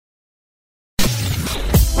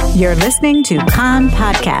You're listening to Kan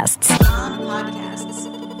Podcasts.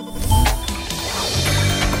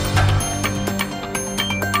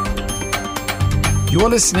 You are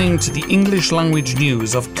listening to the English language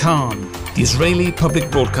news of Kan, the Israeli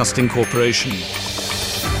Public Broadcasting Corporation.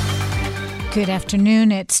 Good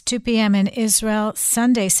afternoon. It's 2 p.m. in Israel,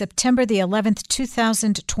 Sunday, September the 11th,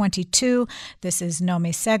 2022. This is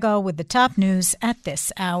Nomi Segal with the top news at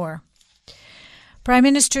this hour. Prime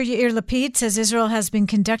Minister Yair Lapid says Israel has been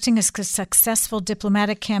conducting a successful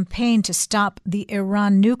diplomatic campaign to stop the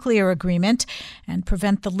Iran nuclear agreement and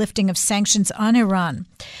prevent the lifting of sanctions on Iran.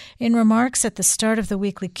 In remarks at the start of the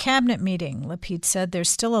weekly cabinet meeting, Lapid said there's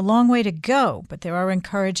still a long way to go, but there are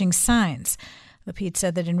encouraging signs. Lapid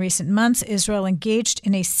said that in recent months, Israel engaged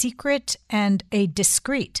in a secret and a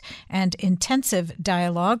discreet and intensive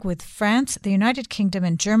dialogue with France, the United Kingdom,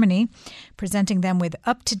 and Germany, presenting them with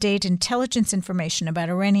up-to-date intelligence information about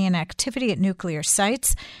Iranian activity at nuclear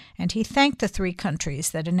sites. And he thanked the three countries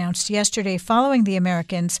that announced yesterday, following the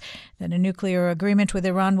Americans, that a nuclear agreement with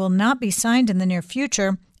Iran will not be signed in the near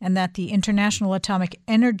future, and that the International Atomic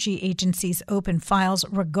Energy Agency's open files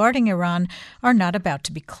regarding Iran are not about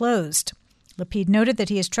to be closed. Lapid noted that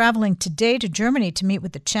he is traveling today to Germany to meet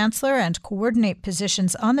with the Chancellor and coordinate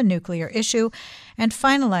positions on the nuclear issue and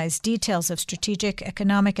finalize details of strategic,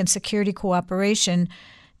 economic, and security cooperation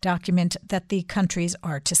document that the countries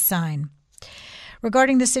are to sign.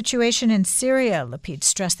 Regarding the situation in Syria, Lapid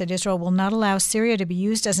stressed that Israel will not allow Syria to be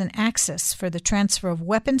used as an axis for the transfer of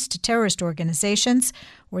weapons to terrorist organizations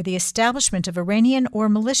or the establishment of Iranian or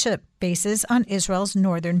militia bases on Israel's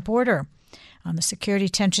northern border. On the security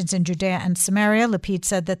tensions in Judea and Samaria, Lapid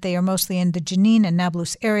said that they are mostly in the Jenin and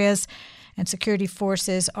Nablus areas, and security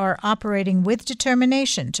forces are operating with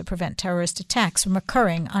determination to prevent terrorist attacks from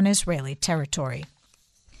occurring on Israeli territory.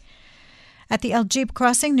 At the Al Jib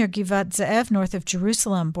crossing near Givat Ze'ev, north of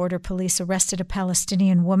Jerusalem, border police arrested a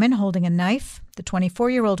Palestinian woman holding a knife. The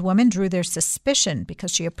 24-year-old woman drew their suspicion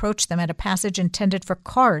because she approached them at a passage intended for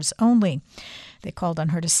cars only. They called on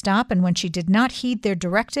her to stop, and when she did not heed their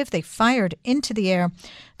directive, they fired into the air.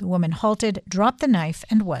 The woman halted, dropped the knife,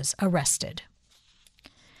 and was arrested.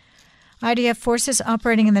 IDF forces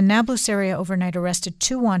operating in the Nablus area overnight arrested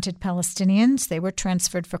two wanted Palestinians. They were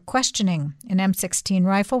transferred for questioning. An M16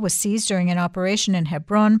 rifle was seized during an operation in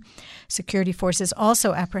Hebron. Security forces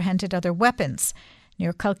also apprehended other weapons.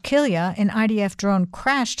 Near Kalkilia, an IDF drone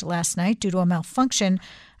crashed last night due to a malfunction.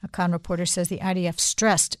 A Kan reporter says the IDF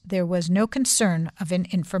stressed there was no concern of an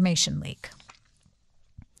information leak.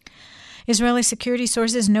 Israeli security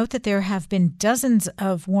sources note that there have been dozens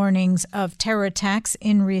of warnings of terror attacks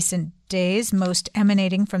in recent days, most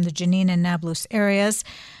emanating from the Jenin and Nablus areas.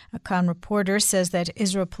 A Kan reporter says that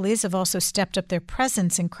Israel police have also stepped up their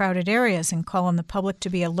presence in crowded areas and call on the public to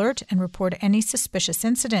be alert and report any suspicious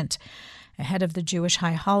incident. Ahead of the Jewish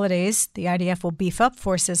high holidays, the IDF will beef up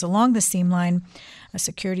forces along the seam line. A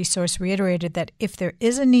security source reiterated that if there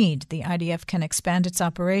is a need, the IDF can expand its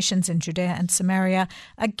operations in Judea and Samaria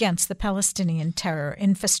against the Palestinian terror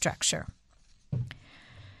infrastructure.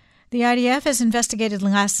 The IDF has investigated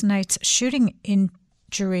last night's shooting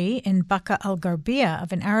injury in Baqa al-Gharbia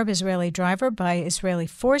of an Arab-Israeli driver by Israeli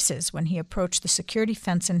forces when he approached the security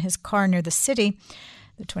fence in his car near the city.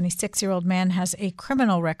 The 26-year-old man has a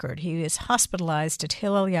criminal record. He is hospitalized at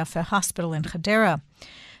Hillel Yafa Hospital in Hadera.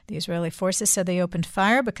 The Israeli forces said they opened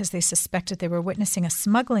fire because they suspected they were witnessing a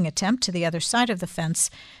smuggling attempt to the other side of the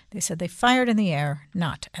fence. They said they fired in the air,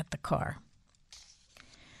 not at the car.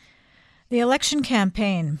 The election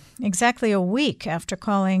campaign, exactly a week after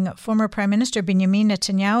calling former Prime Minister Benjamin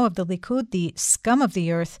Netanyahu of the Likud the scum of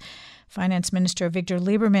the earth, Finance Minister Avigdor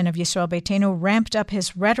Lieberman of Yisrael Beitenu ramped up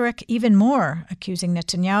his rhetoric even more, accusing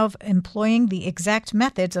Netanyahu of employing the exact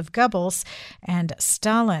methods of Goebbels and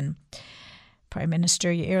Stalin. Prime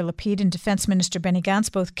Minister Yair Lapid and Defense Minister Benny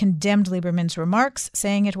Gantz both condemned Lieberman's remarks,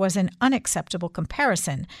 saying it was an unacceptable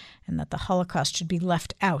comparison and that the Holocaust should be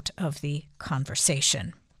left out of the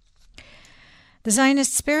conversation. The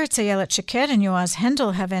Zionist spirits Ayelet Shaked and Yoaz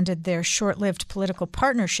Hendel have ended their short-lived political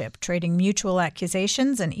partnership, trading mutual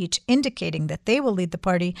accusations and each indicating that they will lead the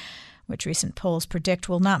party, which recent polls predict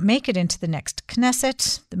will not make it into the next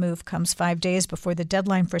Knesset. The move comes 5 days before the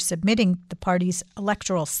deadline for submitting the party's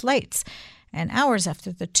electoral slates, and hours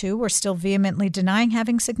after the two were still vehemently denying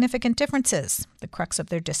having significant differences. The crux of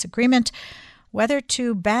their disagreement: whether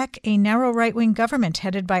to back a narrow right-wing government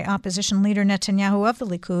headed by opposition leader Netanyahu of the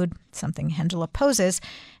Likud, something Hendel opposes,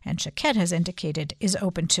 and Shaked has indicated is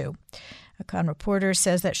open to. A Kan reporter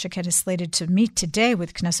says that Shaked is slated to meet today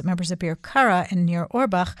with Knesset members Abir Kara and Nir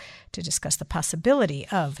Orbach to discuss the possibility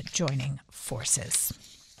of joining forces.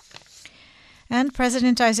 And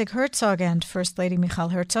President Isaac Herzog and First Lady Michal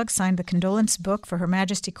Herzog signed the condolence book for Her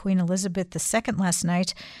Majesty Queen Elizabeth II last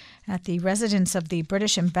night at the residence of the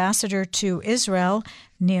British ambassador to Israel,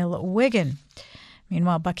 Neil Wiggin.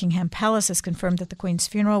 Meanwhile, Buckingham Palace has confirmed that the Queen's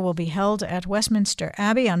funeral will be held at Westminster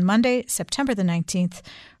Abbey on Monday, September the 19th.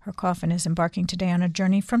 Her coffin is embarking today on a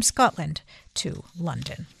journey from Scotland to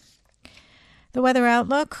London. The weather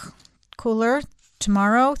outlook, cooler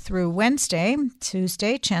tomorrow through Wednesday.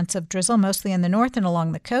 Tuesday, chance of drizzle mostly in the north and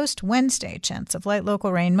along the coast. Wednesday, chance of light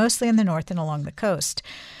local rain mostly in the north and along the coast.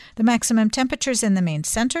 The maximum temperatures in the main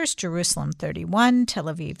centers: Jerusalem 31, Tel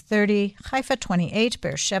Aviv 30, Haifa 28,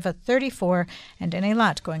 Beersheba 34, and in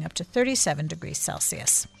Eilat going up to 37 degrees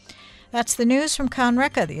Celsius. That's the news from Kan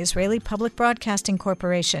Reka, the Israeli Public Broadcasting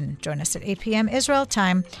Corporation. Join us at 8 p.m. Israel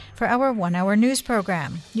time for our one-hour news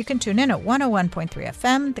program. You can tune in at 101.3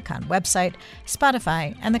 FM, the Kan website,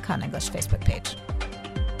 Spotify, and the Kan English Facebook page.